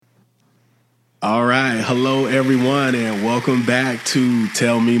All right. Hello, everyone, and welcome back to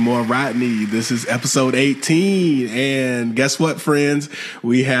Tell Me More Rodney. This is episode 18. And guess what, friends?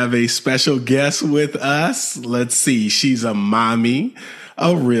 We have a special guest with us. Let's see. She's a mommy,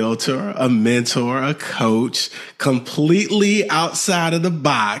 a realtor, a mentor, a coach, completely outside of the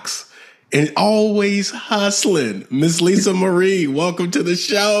box and always hustling. Miss Lisa Marie, welcome to the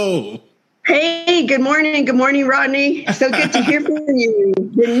show. Hey, good morning. Good morning, Rodney. So good to hear from you.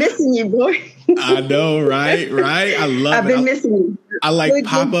 Been missing you, boy. I know, right? I love it. I've been missing you. I like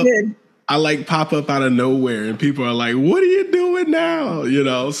pop up out of nowhere and people are like, what are you doing now?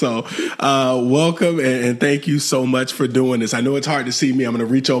 So welcome and thank you so much for doing this. I know it's hard to see me. I'm going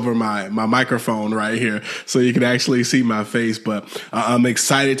to reach over my microphone right here so you can actually see my face, but I'm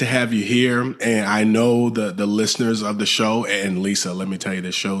excited to have you here. And I know the listeners of the show, and Lisa, let me tell you,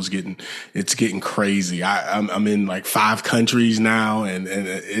 this show's getting crazy. I'm in like 5 countries now and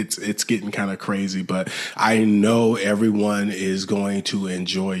it's getting kind of crazy, but I know everyone is going to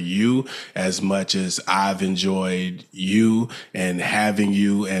enjoy you as much as I've enjoyed you and having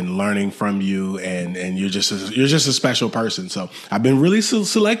you and learning from you, and you're just a special person. So I've been really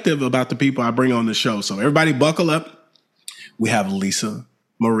selective about the people I bring on the show. So everybody buckle up. We have Lisa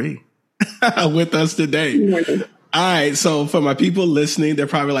Marie with us today. All right. So for my people listening, they're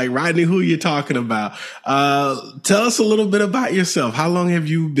probably like, Rodney, who are you talking about? Tell us a little bit about yourself. How long have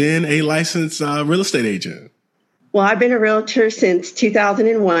you been a licensed real estate agent? Well, I've been a realtor since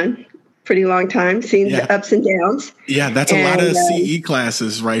 2001. Pretty long time, seen the ups and downs. Yeah, that's a lot of CE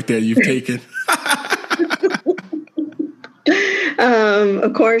classes right there you've taken.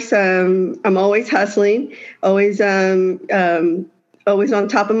 Of course, I'm always hustling, always on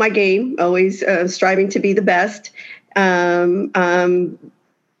top of my game, always striving to be the best. What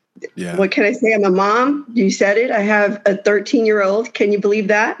can I say? I'm a mom. You said it. I have a 13-year-old. Can you believe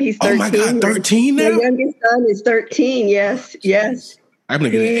that? He's 13. Oh my God, 13 now? My youngest son is 13. Yes. I'm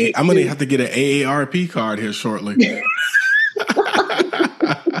gonna have to get an AARP card here shortly.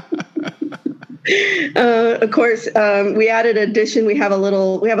 Of course, we added addition. We have a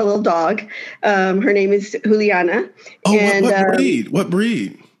little dog. Her name is Juliana. Oh, and, what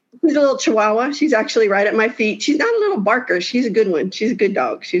breed? She's a little Chihuahua. She's actually right at my feet. She's not a little barker. She's a good one. She's a good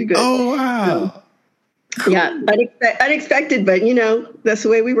dog. She's good. Oh wow. Cool. Yeah, unexpected, but that's the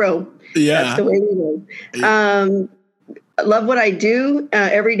way we roll. Yeah, that's the way we roll. I love what I do.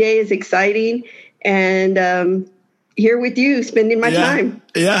 Every day is exciting, and here with you, spending my time.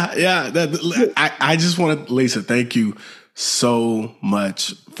 Yeah. I just want to, Lisa, thank you so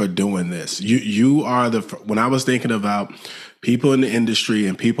much for doing this. You are when I was thinking about people in the industry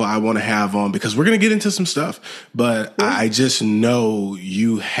and people I want to have on, because we're going to get into some stuff, but I just know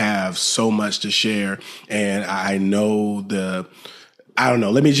you have so much to share, and I know I don't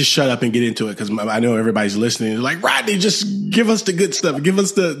know. Let me just shut up and get into it, because I know everybody's listening. They're like, Rodney, just give us the good stuff. Give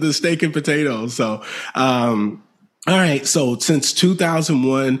us the steak and potatoes. So, all right. So since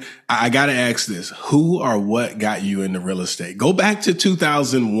 2001, I got to ask this: who or what got you into real estate? Go back to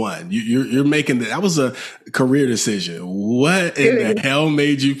 2001. You're making that was a career decision. What in the hell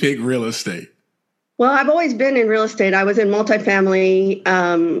made you pick real estate? Well, I've always been in real estate. I was in multifamily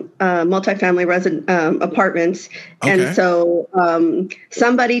resident apartments, and so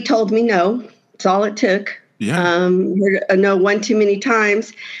somebody told me no. It's all it took. Yeah. No one too many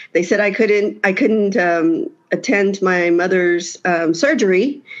times. They said I couldn't attend my mother's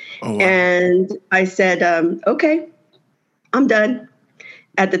surgery, and I said, okay, I'm done.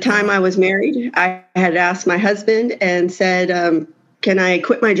 At the time I was married, I had asked my husband and said, can I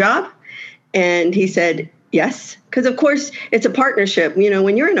quit my job? And he said, yes, because of course it's a partnership.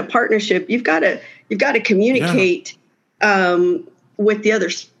 When you're in a partnership, you've got to communicate with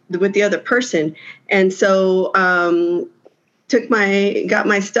the other person. And so got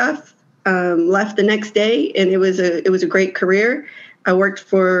my stuff, left the next day, and it was a great career. I worked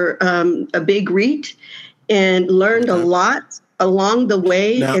for a big REIT and learned a lot along the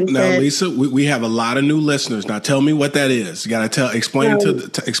way. Now, Lisa, we have a lot of new listeners. Now, tell me what that is. You got to explain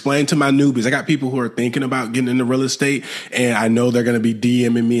to my newbies. I got people who are thinking about getting into real estate, and I know they're going to be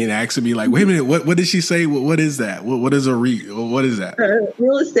DMing me and asking me like, "Wait a minute, what did she say? What is that? What is a REIT? What is that?"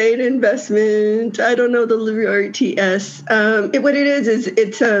 Real estate investment. I don't know the RTS. What it is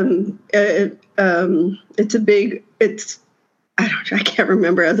it's a big. I can't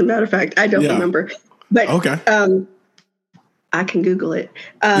remember. As a matter of fact, I don't remember. But okay. I can Google it.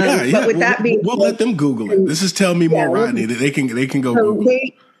 But with that being, we'll let them Google it. This is Tell Me More, Rodney. They can go Google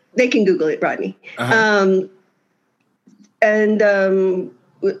it. They can Google it, Rodney.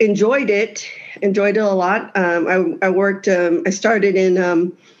 Enjoyed it a lot. I worked. I started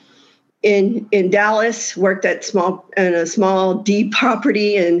in in Dallas, worked at a small D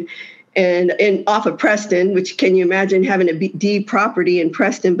property and off of Preston, which can you imagine having a D property in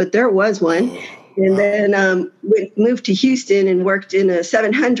Preston? But there was one. And then moved to Houston and worked in a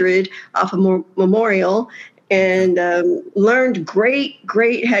 700 off of Memorial, and learned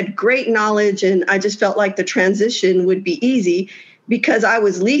had great knowledge. And I just felt like the transition would be easy because I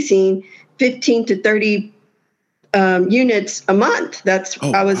was leasing 15 to 30 units a month. I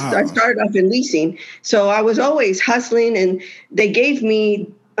started off in leasing. So I was always hustling, and they gave me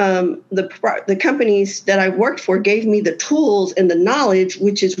the companies that I worked for gave me the tools and the knowledge,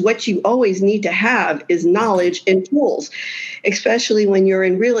 which is what you always need to have, is knowledge and tools, especially when you're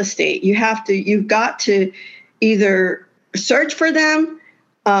in real estate. You've got to either search for them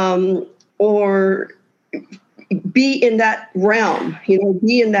or be in that realm,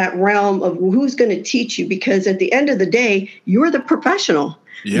 be in that realm of who's going to teach you, because at the end of the day, you're the professional.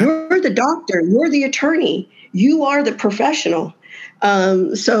 Yeah. You're the doctor. You're the attorney. You are the professional.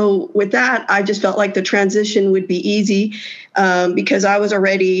 So with that, I just felt like the transition would be easy because I was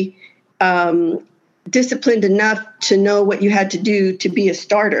already disciplined enough to know what you had to do to be a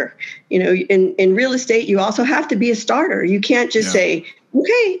starter. In real estate, you also have to be a starter. You can't just say,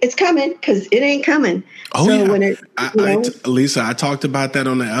 okay, it's coming, because it ain't coming. Oh, so yeah. Lisa, I talked about that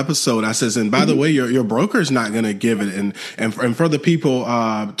on the episode. I says, and by the way, your broker's not going to give it. And for the people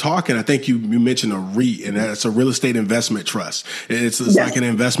talking, I think you mentioned a REIT, and that's a real estate investment trust. It's like an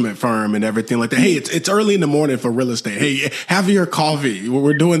investment firm and everything like that. Hey, it's early in the morning for real estate. Hey, have your coffee.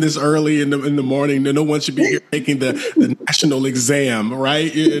 We're doing this early in the morning. No one should be here taking the national exam,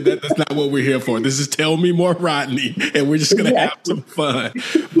 right? That's not what we're here for. This is Tell Me More Rodney, and we're just going to have some fun.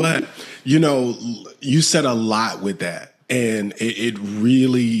 But, you said a lot with that. And it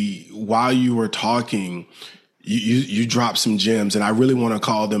really, while you were talking, you dropped some gems. And I really want to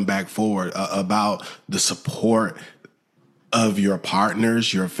call them back forward about the support of your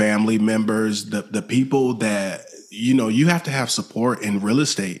partners, your family members, the people that, you have to have support in real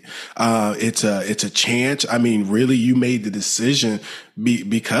estate. It's a chance. I mean, really, you made the decision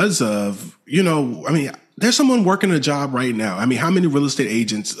because of, there's someone working a job right now. I mean, how many real estate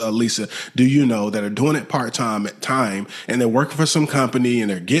agents, Lisa, do you know that are doing it part-time and they're working for some company and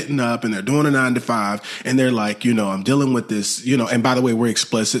they're getting up and they're doing a 9 to 5 and they're like, I'm dealing with this, and by the way, we're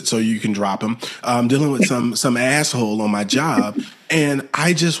explicit, so you can drop them. I'm dealing with some asshole on my job. And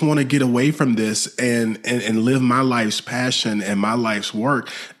I just want to get away from this and live my life's passion and my life's work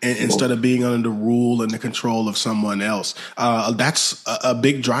instead of being under the rule and the control of someone else. That's a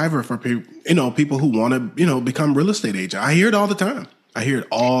big driver for people who want to, become real estate agents. I hear it all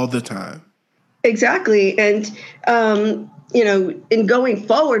the time. Exactly. And, in going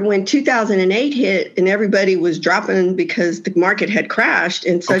forward, when 2008 hit and everybody was dropping because the market had crashed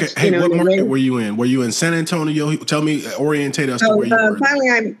and such. Okay. Hey, what market were you in? Were you in San Antonio? Tell me, orientate us to where you were.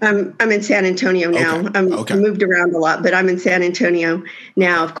 Finally, I'm in San Antonio now. I moved around a lot, but I'm in San Antonio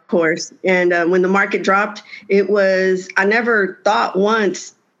now, of course. And when the market dropped, I never thought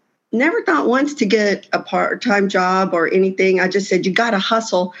once to get a part-time job or anything. I just said, you got to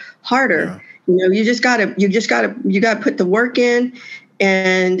hustle harder. Yeah. You got to put the work in,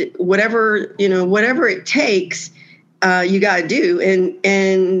 and whatever it takes, you got to do.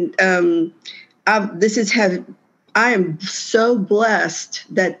 I am so blessed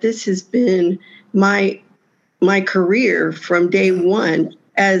that this has been my career from day one.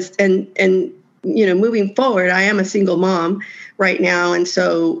 Moving forward, I am a single mom right now, and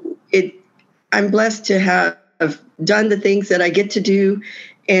so I'm blessed to have done the things that I get to do.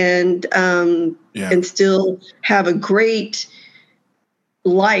 And still have a great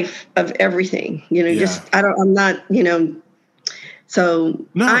life of everything, So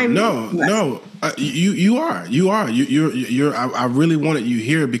you are. I really wanted you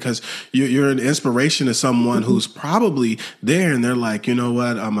here because you're an inspiration to someone who's probably there and they're like, you know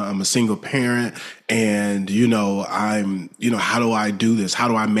what, I'm a single parent, and how do I do this? How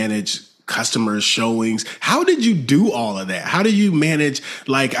do I manage customers, showings? How did you do all of that? How do you manage?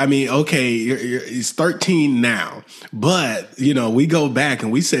 He's 13 now, but we go back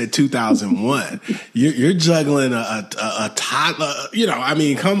and we said 2001. you're juggling a toddler.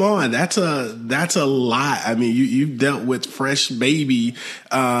 Come on, that's a lot. You've dealt with fresh baby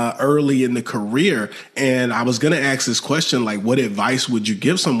early in the career, and I was going to ask this question, like, what advice would you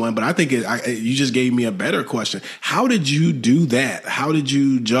give someone? But I think you just gave me a better question. How did you do that? How did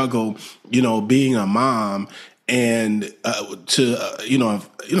you juggle being a mom and to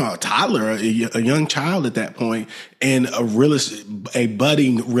a toddler, a young child at that point, and a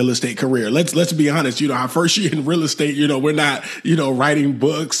budding real estate career. Let's be honest. Our first year in real estate, we're not writing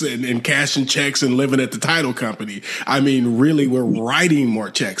books and cashing checks and living at the title company. I mean, really, we're writing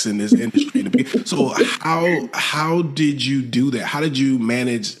more checks in this industry. So how did you do that? How did you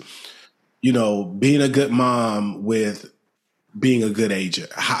manage, being a good mom with being a good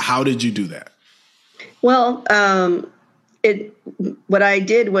agent? How did you do that? Well, what I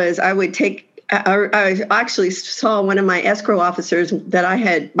did was I actually saw one of my escrow officers that I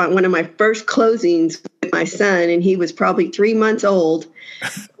had one of my first closings with my son, and he was probably 3 months old.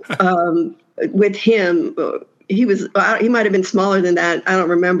 With him, he might have been smaller than that. I don't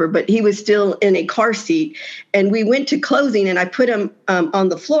remember, but he was still in a car seat. And we went to closing, and I put him on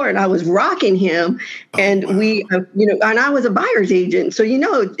the floor, and I was rocking him. And and I was a buyer's agent, so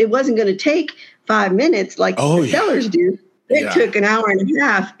it wasn't going to take 5 minutes like sellers do. It took an hour and a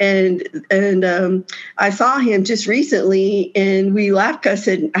half, and I saw him just recently, and we laughed. I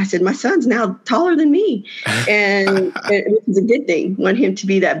said, my son's now taller than me, and it was a good thing. I want him to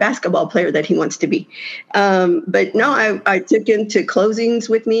be that basketball player that he wants to be. But no, I took him to closings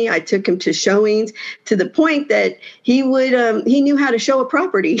with me. I took him to showings to the point that he knew how to show a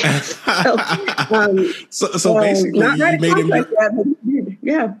property. So basically, you made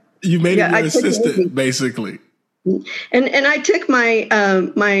him. You made him your assistant, basically. And I took my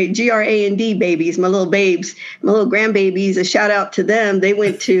my GRA&D babies, my little babes, my little grandbabies. A shout out to them. They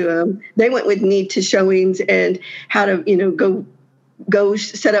went with me to showings and how to go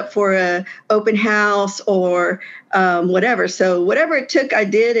set up for a open house or whatever. So whatever it took, I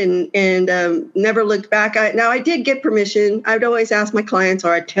did, and never looked back. Now I did get permission. I'd always ask my clients,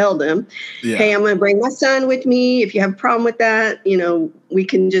 or I'd tell them, hey, I'm going to bring my son with me. If you have a problem with that, you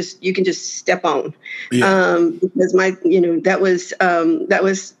can just step on. Because that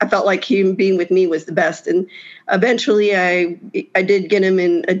was I felt like him being with me was the best. And eventually I did get him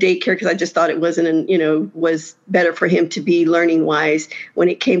in a daycare because I just thought it wasn't was better for him to be learning wise when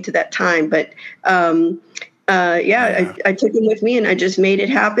it came to that time. But I took him with me, and I just made it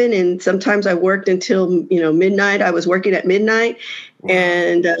happen. And sometimes I worked until midnight. I was working at midnight. Wow.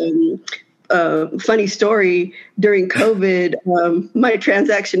 And funny story, during COVID, my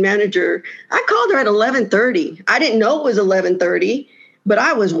transaction manager, I called her at 11:30. I didn't know it was 11:30, but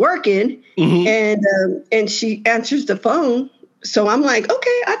I was working, and she answers the phone. So I'm like,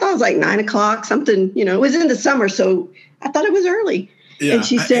 okay, I thought it was like 9 o'clock, something, it was in the summer, so I thought it was early. Yeah. And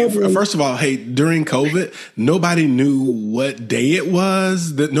she said, first of all, hey, during COVID, nobody knew what day it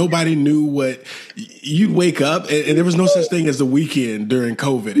was. That nobody knew what you'd wake up, and there was no such thing as the weekend during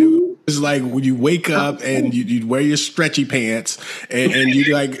COVID. It was like when you wake up and you'd wear your stretchy pants, and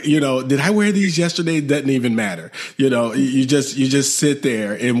you like, did I wear these yesterday? It doesn't even matter. You just sit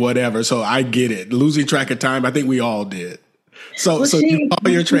there and whatever. So I get it. Losing track of time, I think we all did. So you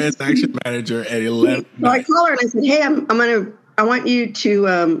call your transaction manager at 11. So I call her and I said, hey, I want you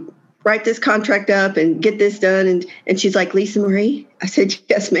to write this contract up and get this done. And she's like, Lisa Marie? I said,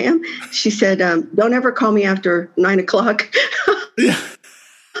 yes, ma'am. She said, don't ever call me after 9 o'clock. Yeah.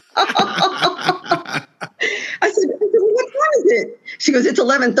 I said, what time is it? She goes, it's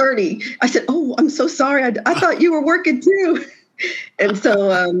 11:30. I said, oh, I'm so sorry. I thought you were working too. And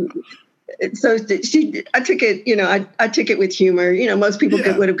so I took it, I took it with humor. Most people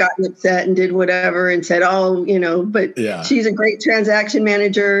would have gotten upset and did whatever and said, but she's a great transaction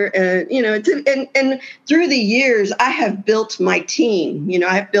manager. And through the years, I have built my team.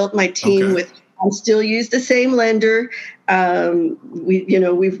 I've built my team with, I still use the same lender.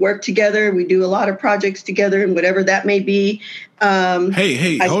 We've worked together. We do a lot of projects together, and whatever that may be.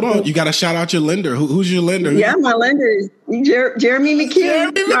 Hey, hold on. You got to shout out your lender. Who's your lender? Yeah, my lender is Jeremy McCune.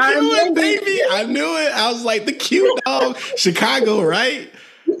 Jeremy McCune, baby. I knew it. I was like, the cute dog. Chicago, right?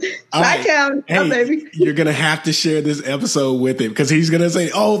 Chi-town. Hey, baby. You're going to have to share this episode with him because he's going to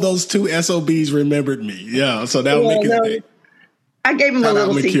say, oh, those two SOBs remembered me. Yeah, so that'll make his day. I gave him a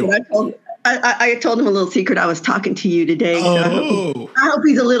little secret. I told him a little secret. I was talking to you today. So I hope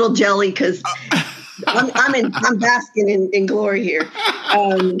he's a little jelly because I'm basking in glory here.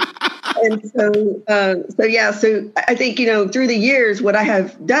 So I think, through the years, what I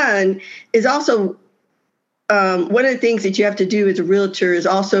have done is also one of the things that you have to do as a realtor is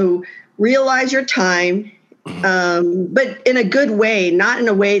also realize your time, but in a good way, not in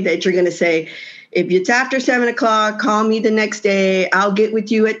a way that you're going to say, if it's after 7 o'clock, call me the next day. I'll get with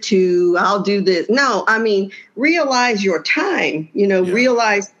you at 2. I'll do this. No, I mean, realize your time,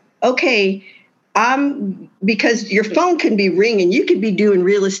 realize, okay, because your phone can be ringing. You could be doing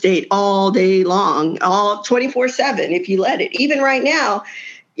real estate all day long, all 24/7 if you let it. Even right now,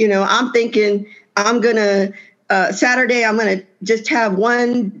 I'm thinking I'm going to, Saturday, I'm going to just have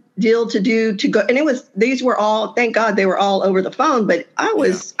one deal to go. And these were all, thank God they were all over the phone, but I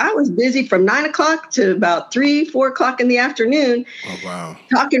was busy from 9 o'clock to about 3-4 o'clock in the afternoon. Oh, wow.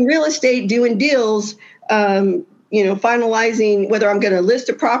 Talking real estate, doing deals, finalizing whether I'm going to list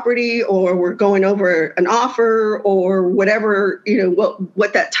a property or we're going over an offer or whatever,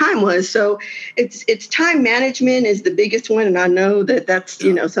 what that time was. So it's time management is the biggest one. And I know that's,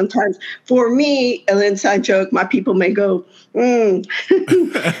 sometimes for me, an inside joke, my people may go,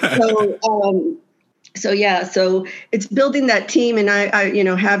 So it's building that team, and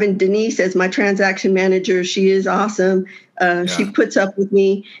I having Denise as my transaction manager. She is awesome. She puts up with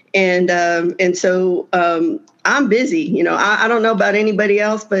me, and so I'm busy. I don't know about anybody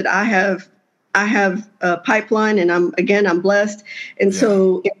else, but I have a pipeline, and I'm blessed. And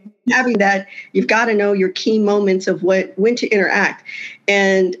so having that, you've got to know your key moments of when to interact.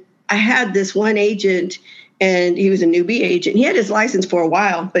 And I had this one agent, and he was a newbie agent. He had his license for a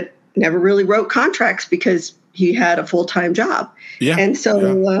while, but never really wrote contracts because he had a full-time job. Yeah. And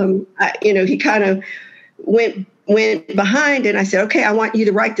so, he kind of went behind, and I said, okay, I want you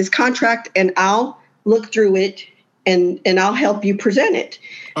to write this contract and I'll look through it and I'll help you present it.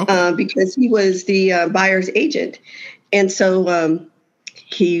 Okay. Because he was the buyer's agent. And so,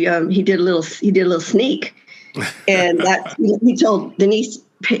 he did a little sneak, and he told Denise,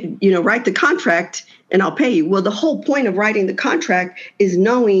 write the contract and I'll pay you. Well, the whole point of writing the contract is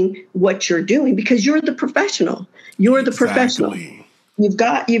knowing what you're doing, because you're the professional. You're the professional. You've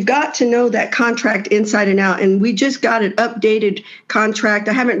got to know that contract inside and out. And we just got an updated contract.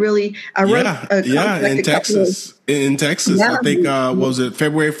 I haven't really. I wrote a contract in Texas. In Texas, I think was it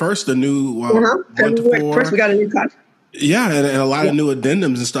February 1st? The new February 1st, we got a new contract. Yeah, and a lot of new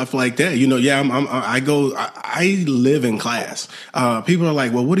addendums and stuff like that. I live in class. People are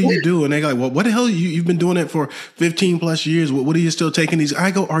like, well, what do you do? And they're like, well, what the hell? You've been doing it for 15 plus years. What are you still taking these?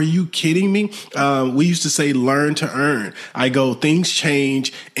 I go, are you kidding me? We used to say learn to earn. I go, things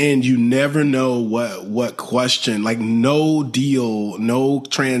change and you never know what question, like no deal, no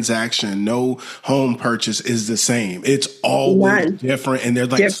transaction, no home purchase is the same. It's always different. And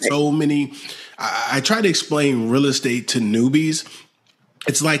there's so many. I try to explain real estate to newbies.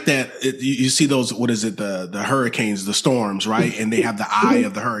 It's like that. You see those, what is it? The hurricanes, the storms, right? And they have the eye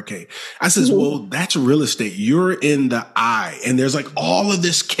of the hurricane. I says, well, that's real estate. You're in the eye, and there's like all of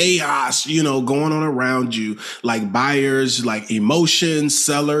this chaos, going on around you, like buyers, like emotions,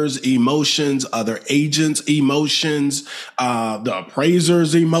 sellers, emotions, other agents, emotions, the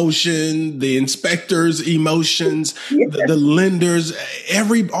appraisers' emotion, the inspectors' emotions, the lenders,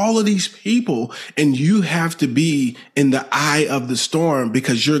 all of these people. And you have to be in the eye of the storm,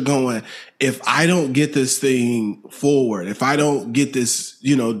 because you're going, if I don't get this thing forward, if I don't get this,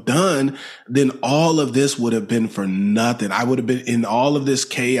 done, then all of this would have been for nothing. I would have been in all of this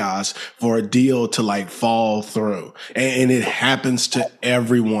chaos for a deal to fall through. And it happens to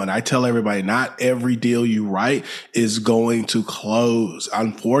everyone. I tell everybody, not every deal you write is going to close.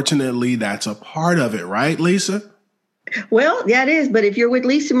 Unfortunately, that's a part of it, right, Lisa? Well, that is. But if you're with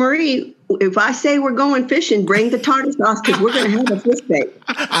Lisa Marie, if I say we're going fishing, bring the tartar sauce, because we're going to have a fish bait.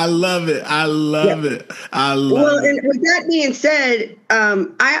 I love it. I love it. Well, and with that being said,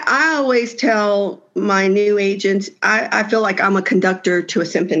 I always tell my new agents, I feel like I'm a conductor to a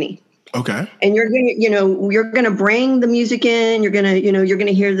symphony. Okay. And you're going to bring the music in. You're going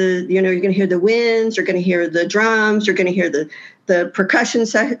to hear the winds. You're going to hear the drums. You're going to hear the percussion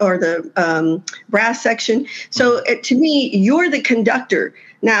or the brass section. So to me, you're the conductor.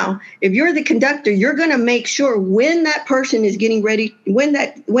 Now, if you're the conductor, you're going to make sure when that person is getting ready, when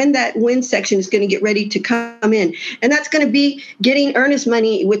that wind section is going to get ready to come in, and that's going to be getting earnest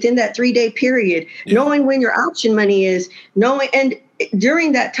money within that 3-day period, knowing when your option money is, and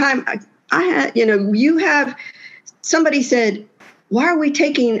during that time, I had, somebody said, why are we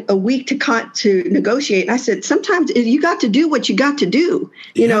taking a week to negotiate? And I said, sometimes you got to do what you got to do.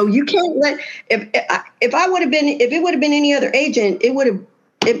 You can't let, if it would have been any other agent,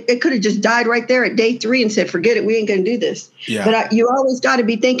 it could have just died right there at day 3 and said, forget it, we ain't going to do this. Yeah. But you always got to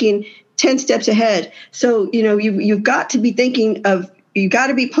be thinking 10 steps ahead. So, you've got to be thinking of, you got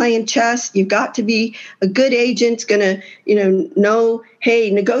to be playing chess. You've got to be a good agent, going to, know, hey,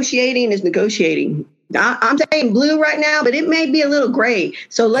 negotiating is negotiating. I'm saying blue right now, but it may be a little gray.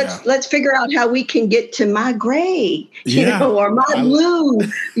 So let's figure out how we can get to my gray, or my blue,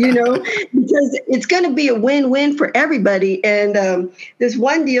 because it's going to be a win-win for everybody. And this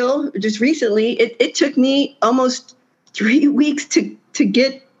one deal just recently, it took me almost 3 weeks to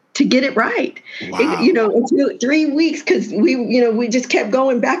get it right. Wow. 3 weeks, because we just kept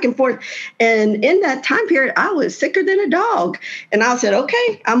going back and forth. And in that time period, I was sicker than a dog. And I said,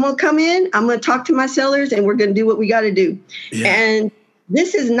 okay, I'm going to come in, I'm going to talk to my sellers, and we're going to do what we got to do. Yeah. And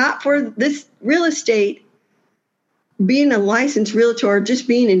this is not for this real estate, being a licensed realtor, just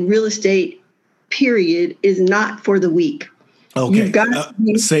being in real estate, period, is not for the weak. Okay. You've got to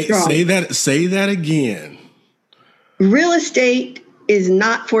be strong. Say that again. Real estate is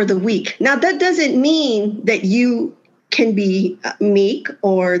not for the weak. Now, that doesn't mean that you can be meek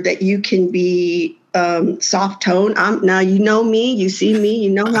or that you can be soft tone. Now, you know me, you see me, you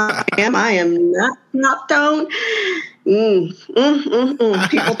know how I am. I am not soft tone.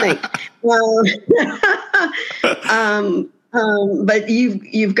 People think. But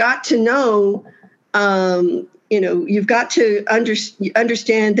you've got to know. You've got to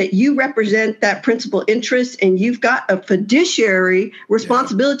understand that you represent that principal interest, and you've got a fiduciary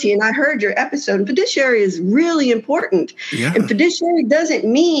responsibility. Yeah. And I heard your episode. Fiduciary is really important. Yeah. And fiduciary does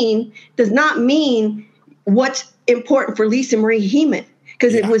not mean what's important for Lisa Marie Heeman.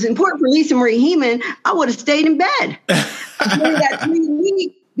 Because if it was important for Lisa Marie Heeman, I would have stayed in bed during that 3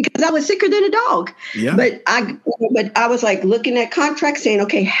 weeks, because I was sicker than a dog. Yeah. But I was like looking at contracts, saying,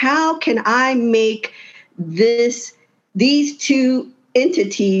 okay, how can I make these two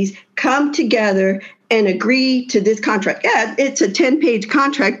entities come together and agree to this contract? Yeah, it's a 10-page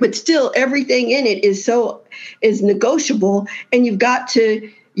contract, but still everything in it is negotiable. And you've got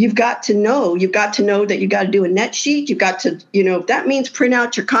to know that you got to do a net sheet. You've got to, if that means print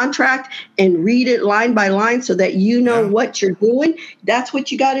out your contract and read it line by line so that you know what you're doing, that's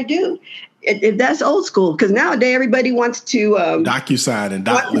what you got to do. If that's old school, because nowadays everybody wants to DocuSign and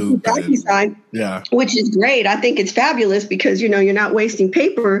DocLoop. DocuSign, which is great. I think it's fabulous because you're not wasting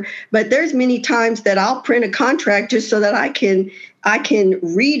paper. But there's many times that I'll print a contract just so that I can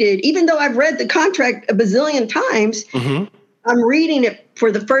read it, even though I've read the contract a bazillion times. Mm-hmm. I'm reading it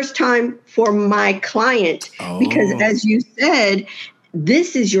for the first time for my client because, as you said,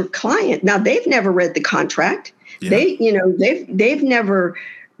 this is your client. Now they've never read the contract. Yeah.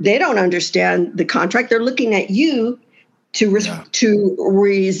 They don't understand the contract. They're looking at you to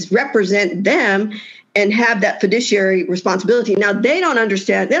represent them and have that fiduciary responsibility. Now, they don't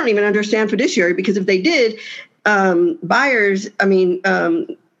even understand fiduciary, because if they did,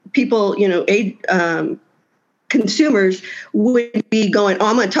 consumers would be going, oh,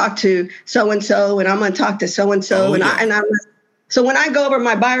 I'm going to talk to so-and-so, and I'm going to talk to so-and-so. So when I go over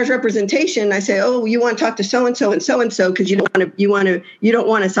my buyer's representation, I say, "Oh, you want to talk to so and so because you don't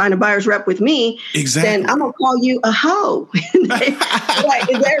want to sign a buyer's rep with me." Exactly. Then I'm gonna call you a hoe. They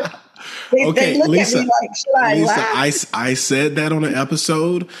look Lisa, at me like, should I laugh? I said that on an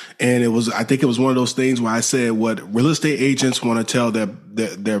episode, and I think it was one of those things where I said what real estate agents want to tell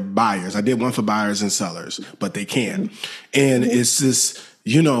their buyers. I did one for buyers and sellers, but they can't. And it's this,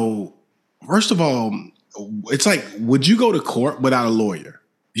 first of all, it's like, would you go to court without a lawyer?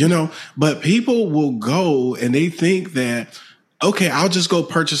 But people will go and they think that, okay, I'll just go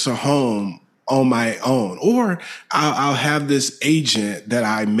purchase a home on my own, or I'll have this agent that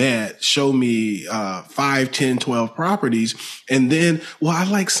I met show me 5, 10, 12 properties. And then, well, I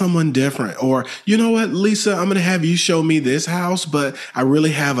like someone different. Or, you know what, Lisa, I'm going to have you show me this house, but I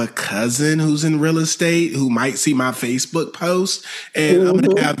really have a cousin who's in real estate who might see my Facebook post, and I'm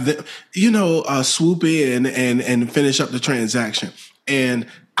going to have them, swoop in and finish up the transaction. And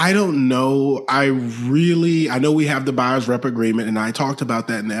I don't know. I know we have the buyer's rep agreement, and I talked about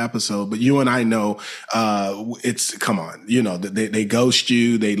that in the episode, but you and I know, come on, they ghost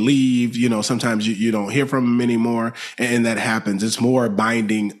you, they leave, sometimes you don't hear from them anymore. And that happens. It's more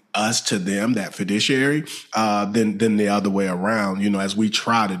binding us to them, that fiduciary, than the other way around, as we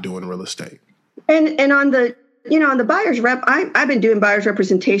try to do in real estate. And on the buyer's rep, I've been doing buyer's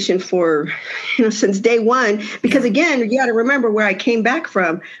representation for, since day one, because again, you got to remember where I came back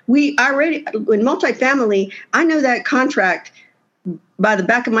from. In multifamily, I know that contract by the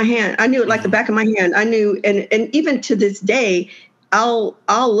back of my hand. I knew it like the back of my hand. I knew, and even to this day, I'll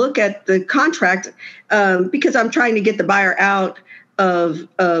look at the contract because I'm trying to get the buyer out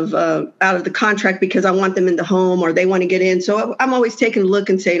out of the contract because I want them in the home or they want to get in. So I'm always taking a look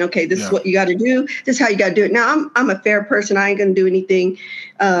and saying, okay, this is what you got to do. This is how you got to do it. Now I'm a fair person. I ain't going to do anything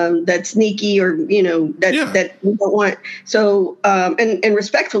that's sneaky or, that we don't want. So, and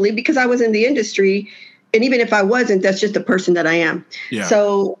respectfully, because I was in the industry, and even if I wasn't, that's just the person that I am. Yeah.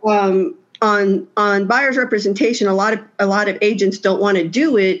 So, on buyer's representation, a lot of agents don't want to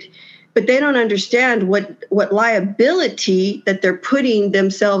do it, but they don't understand what liability that they're putting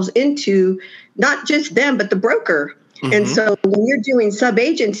themselves into, not just them, but the broker. Mm-hmm. And so when you're doing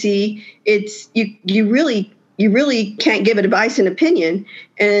sub-agency, it's you really can't give advice and opinion.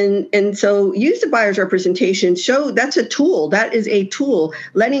 And so use the buyer's representation. That's a tool. That is a tool,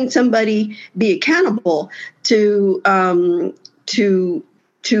 letting somebody be accountable to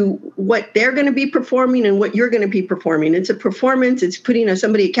what they're going to be performing and what you're going to be performing. It's a performance. It's putting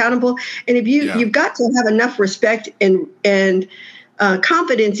somebody accountable. And if you've got to have enough respect and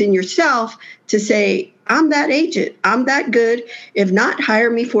confidence in yourself to say, I'm that agent. I'm that good. If not, hire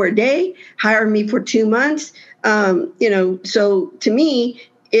me for a day, hire me for 2 months. So to me,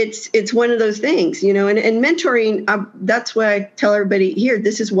 it's one of those things, and mentoring, that's what I tell everybody here.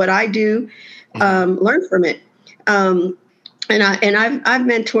 This is what I do. Learn from it. And I've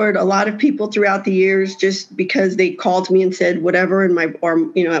mentored a lot of people throughout the years just because they called me and said whatever. And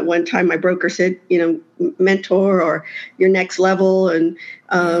at one time my broker said, mentor or your next level and,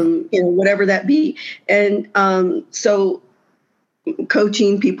 whatever that be. And so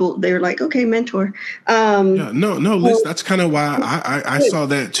coaching people, they're like, okay, mentor. Liz, that's kind of why I saw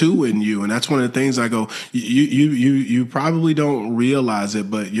that too in you. And that's one of the things I go, you probably don't realize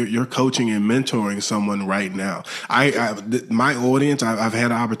it, but you're coaching and mentoring someone right now. My audience, I've had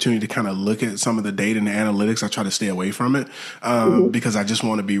an opportunity to kind of look at some of the data and the analytics. I try to stay away from it because I just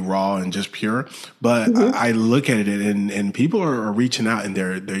want to be raw and just pure. But I look at it and people are reaching out and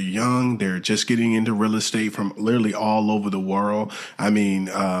they're young. They're just getting into real estate from literally all over the world. I mean,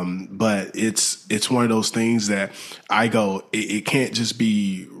 but it's one of those things that I go, it can't just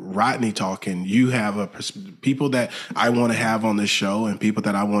be Rodney talking. You have people that I want to have on this show and people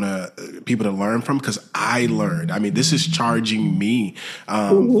that I want people to learn from because I learned. I mean, this is charging me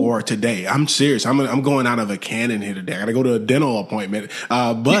for today. I'm serious. I'm going out of a cannon here today. I got to go to a dental appointment.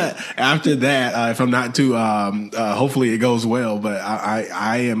 But after that, if I'm not too, hopefully it goes well. But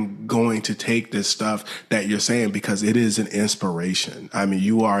I am going to take this stuff that you're saying because it is an inspiration. I mean,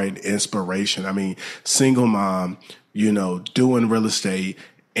 you are an inspiration. I mean, single mom, doing real estate.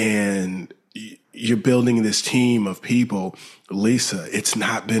 And you're building this team of people, Lisa. It's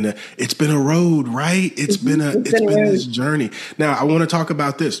been a road, right? It's been this journey. Now I want to talk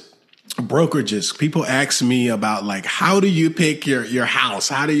about this. Brokerages. People ask me about how do you pick your house?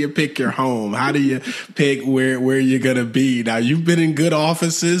 How do you pick your home? How do you pick where you're going to be? Now you've been in good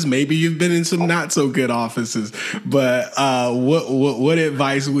offices. Maybe you've been in some not so good offices, but, what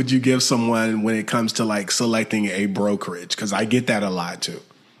advice would you give someone when it comes to selecting a brokerage? Cause I get that a lot too.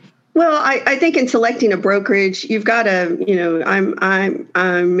 Well, I think in selecting a brokerage, you've got to,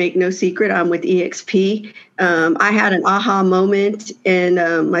 I make no secret, I'm with EXP. I had an aha moment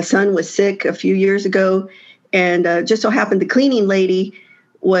and my son was sick a few years ago. And just so happened the cleaning lady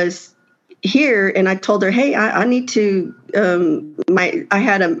was here and I told her, hey, I need to,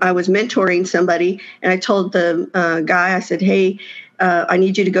 I was mentoring somebody and I told the guy, I said, hey, I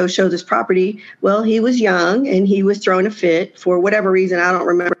need you to go show this property. Well, he was young and he was throwing a fit for whatever reason. I don't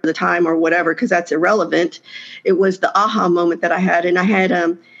remember the time or whatever, because that's irrelevant. It was the aha moment that I had. And I had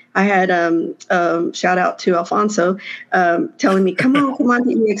shout out to Alfonso, telling me, come on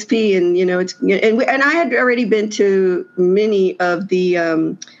to EXP. And, and I had already been to many of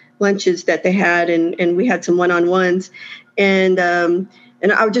the, lunches that they had and we had some one-on-ones and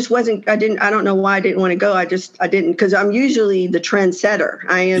I just I don't know why I didn't want to go. I didn't, because I'm usually the trendsetter.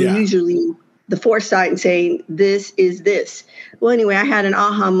 I am usually the foresight and saying, this is this. Well, anyway, I had an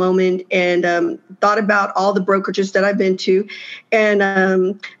aha moment and thought about all the brokerages that I've been to.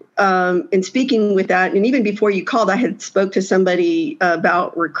 And speaking with that, and even before you called, I had spoke to somebody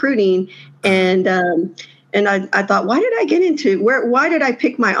about recruiting and I thought, why did I get into why did I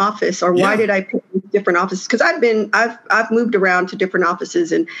pick my office or why did I pick different offices? Because I've moved around to different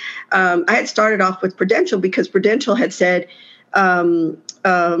offices and I had started off with Prudential because Prudential had said, Joe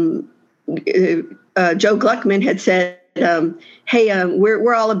Gluckman had said hey,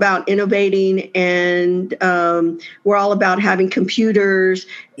 we're all about innovating, and we're all about having computers,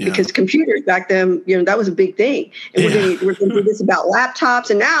 because computers back then, that was a big thing. And we're going to do this about laptops.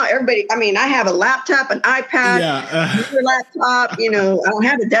 And now everybody, I have a laptop, an iPad, a laptop. I don't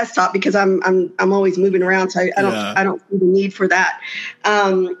have a desktop because I'm always moving around, so I don't see the need for that.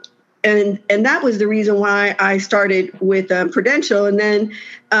 And that was the reason why I started with Prudential. And then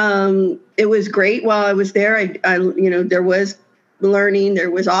it was great while I was there. I there was learning,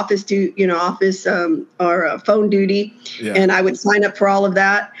 there was office or phone duty, and I would sign up for all of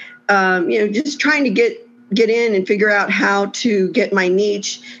that. Just trying to get in and figure out how to get my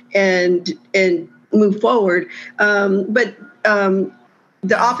niche and move forward. But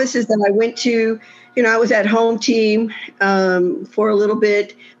the offices that I went to, I was at Home Team for a little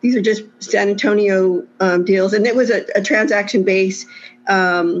bit. These are just San Antonio deals, and it was a transaction base,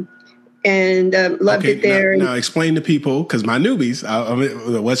 and loved it there. Now explain to people, because my newbies,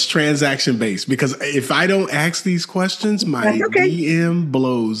 what's transaction based? Because if I don't ask these questions, my DM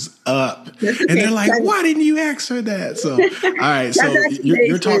blows up, and they're like, "Why didn't you ask her that?" So, all right, so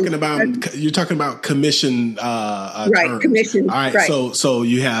you're talking about commission, right? Terms. Commission, all right. So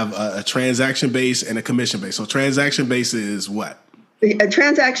you have a transaction base and a commission base. So transaction base is what? A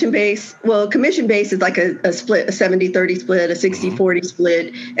transaction base, commission base is like a split, a 70-30 split, a 60-40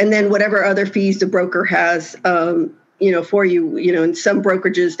 split, and then whatever other fees the broker has, for you. In some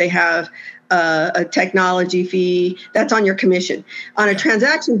brokerages, they have a technology fee that's on your commission. On a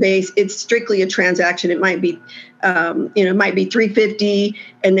transaction base, it's strictly a transaction. It might be, $350,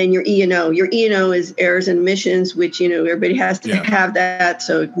 and then your E&O. Your E&O is errors and omissions, which everybody has to have that.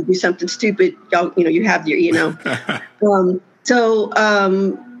 So if you do something stupid, you have your E&O. So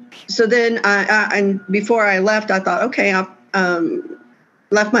then and before I left, I thought, okay, I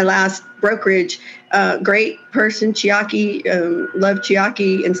left my last brokerage. Great person, Chiaki, loved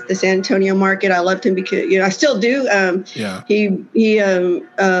Chiaki in the San Antonio market. I loved him because, I still do. He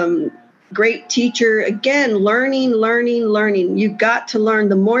great teacher. Again, learning. You got to learn.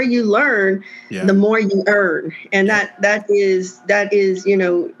 The more you learn, the more you earn. And that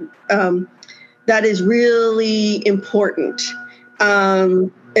is really important.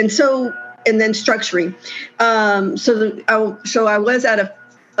 And then structuring. So I was at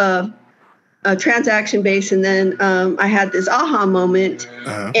a transaction base, and then I had this aha moment.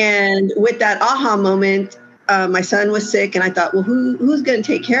 And with that aha moment, my son was sick, and I thought, well, who's going to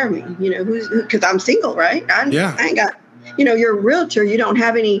take care of me? Because I'm single, right? I ain't got, you're a realtor. You don't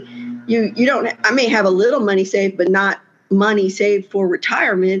have any, I may have a little money saved, but not money saved for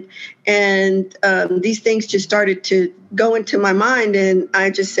retirement. And these things just started to go into my mind, and I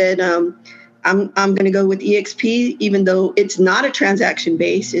just said, I'm going to go with EXP, even though it's not a transaction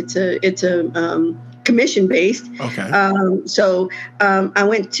based. It's a commission based. Okay. So I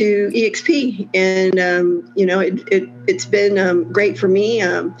went to EXP, and it's been great for me.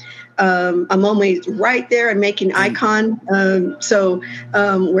 I'm always right there. I'm making Icon.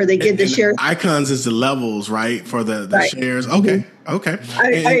 Where they give the shares. Icons is the levels, right? For the shares. Okay. Mm-hmm. Okay.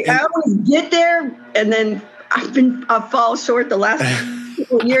 I always get there, and then I fall short the last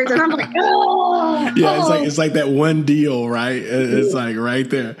couple years, and I'm like, oh. Yeah, it's like that one deal, right? It's like right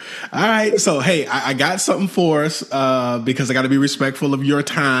there. All right. So, hey, I got something for us because I got to be respectful of your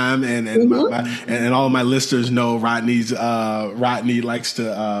time, and and all of my listeners know Rodney likes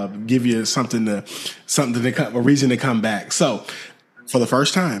to give you a reason to come back. So, for the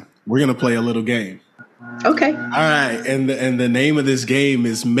first time, we're gonna play a little game. Okay. All right. And the name of this game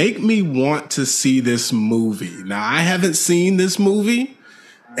is Make Me Want to See This Movie. Now, I haven't seen this movie,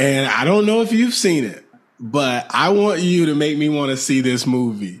 and I don't know if you've seen it, but I want you to make me want to see this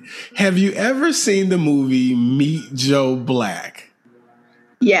movie. Have you ever seen the movie Meet Joe Black?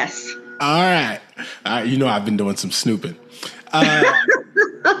 Yes. All right. I've been doing some snooping.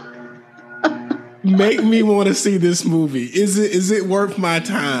 Make me want to see this movie. Is it worth my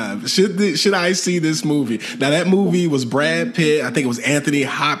time? Should I see this movie? Now, that movie was Brad Pitt. I think it was Anthony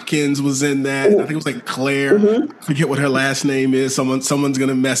Hopkins was in that. I think it was like Claire. I forget what her last name is. Someone's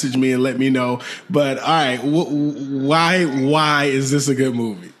gonna message me and let me know. But all right, why is this a good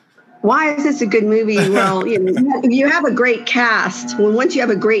movie? Why is this a good movie? Well, you have a great cast. Once you have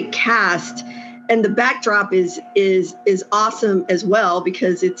a great cast, and the backdrop is awesome as well,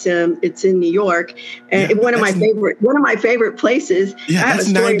 because it's in New York, and one of my favorite places. Yeah, that's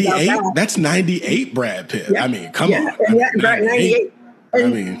 98. That's 98 Brad Pitt. Yeah. I mean, come on. Yeah, 98.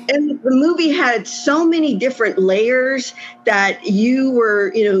 And the movie had so many different layers that you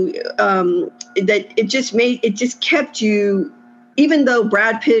were, that it just kept you, even though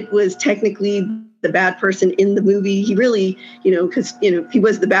Brad Pitt was technically the bad person in the movie. He really, because, he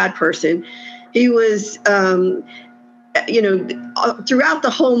was the bad person. He was, throughout the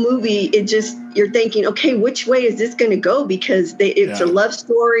whole movie, you're thinking, okay, which way is this going to go? Because it's a love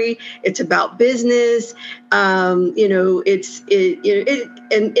story. It's about business. And in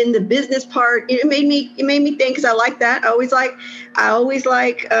the business part, it made me think, because I like that. I always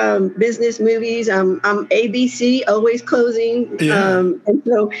like business movies. I'm ABC, always closing. Yeah. And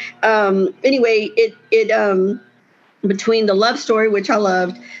so anyway, it between the love story, which I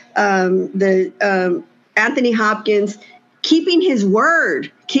loved, Anthony Hopkins keeping his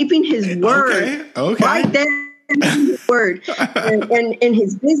word Okay. right there, his word, and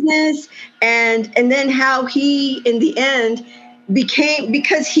his business, and then how he in the end became,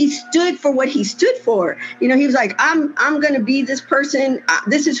 because he stood for what he stood for. He was like, I'm going to be this person.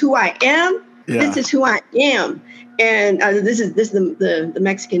 This is who I am. Yeah. This is who I am, and this is the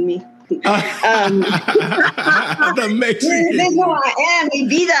Mexican me. The Mexican. This is who I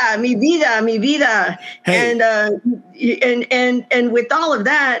am. Mi vida. Hey. And with all of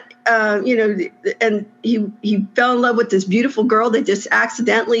that, and he fell in love with this beautiful girl that just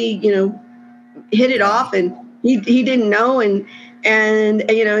accidentally, hit it off, and he didn't know, and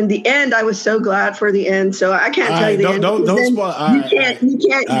in the end, I was so glad for the end. So I can't tell you the end. Don't spoil. You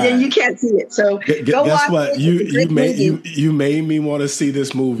can't see it. So go guess watch what? it. You made me want to see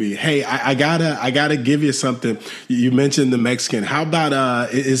this movie. Hey, I gotta give you something. You mentioned the Mexican. How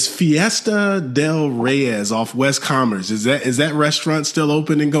about is Fiesta del Reyes off West Commerce? Is that restaurant still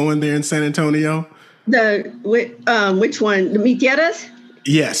open and going there in San Antonio? Which one? The Mi Tierras?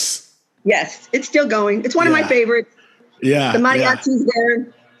 Yes, it's still going. It's one of my favorites. Yeah, the mariachi's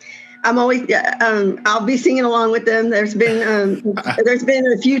there. I'm always. I'll be singing along with them. There's been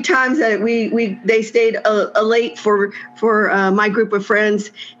a few times that they stayed late for my group of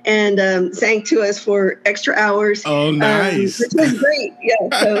friends and sang to us for extra hours. Oh, nice! Which was great. Yeah.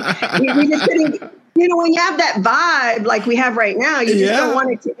 So we just couldn't. When you have that vibe like we have right now, you just don't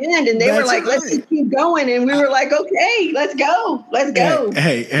want it to end. And they were like, let's just keep going. And we were like, okay, let's go.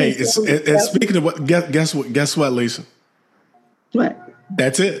 Hey. Speaking of what, guess what, Lisa? What?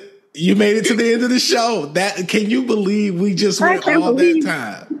 That's it. You made it to the end of the show. Can you believe we just went all that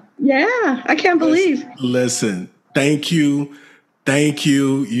time? Yeah, I can't believe. Listen, thank you.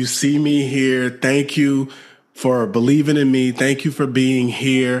 You see me here. Thank you for believing in me. Thank you for being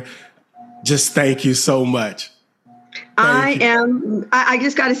here. Just thank you so much. I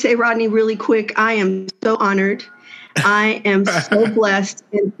just got to say, Rodney, really quick, I am so honored. I am so blessed.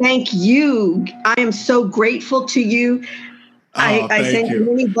 And thank you. I am so grateful to you. I send you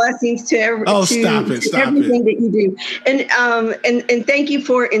many blessings to everything that you do, and thank you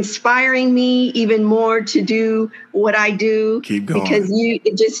for inspiring me even more to do what I do. Keep going, because you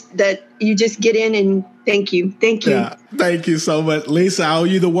just get in, and thank you. Yeah, thank you so much, Lisa. I owe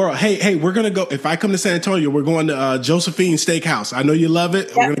you the world. Hey, we're gonna go. If I come to San Antonio, we're going to Josephine Steakhouse. I know you love it.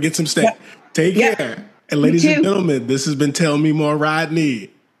 Yep. We're gonna get some steak. Yep. Take care, and ladies and gentlemen, this has been Tell Me More, Rodney.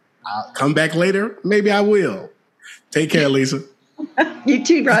 I'll come back later. Maybe I will. Take care, Lisa. You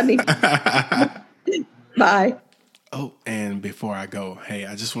too, Rodney. Bye. Oh, and before I go, hey,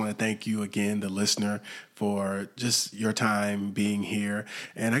 I just want to thank you again, the listener, for just your time being here.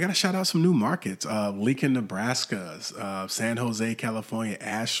 And I got to shout out some new markets, Lincoln, Nebraska, San Jose, California,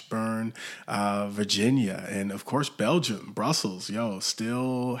 Ashburn, Virginia, and of course, Belgium, Brussels,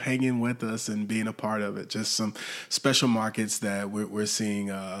 still hanging with us and being a part of it. Just some special markets that we're seeing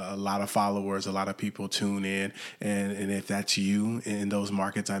a lot of followers, a lot of people tune in. And if that's you in those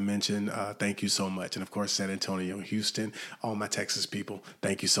markets I mentioned, thank you so much. And of course, San Antonio, Houston, all my Texas people,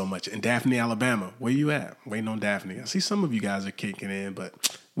 thank you so much. And Daphne, Alabama, where you at? Waiting on Daphne. I see some of you guys are kicking in,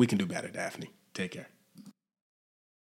 but we can do better, Daphne. Take care.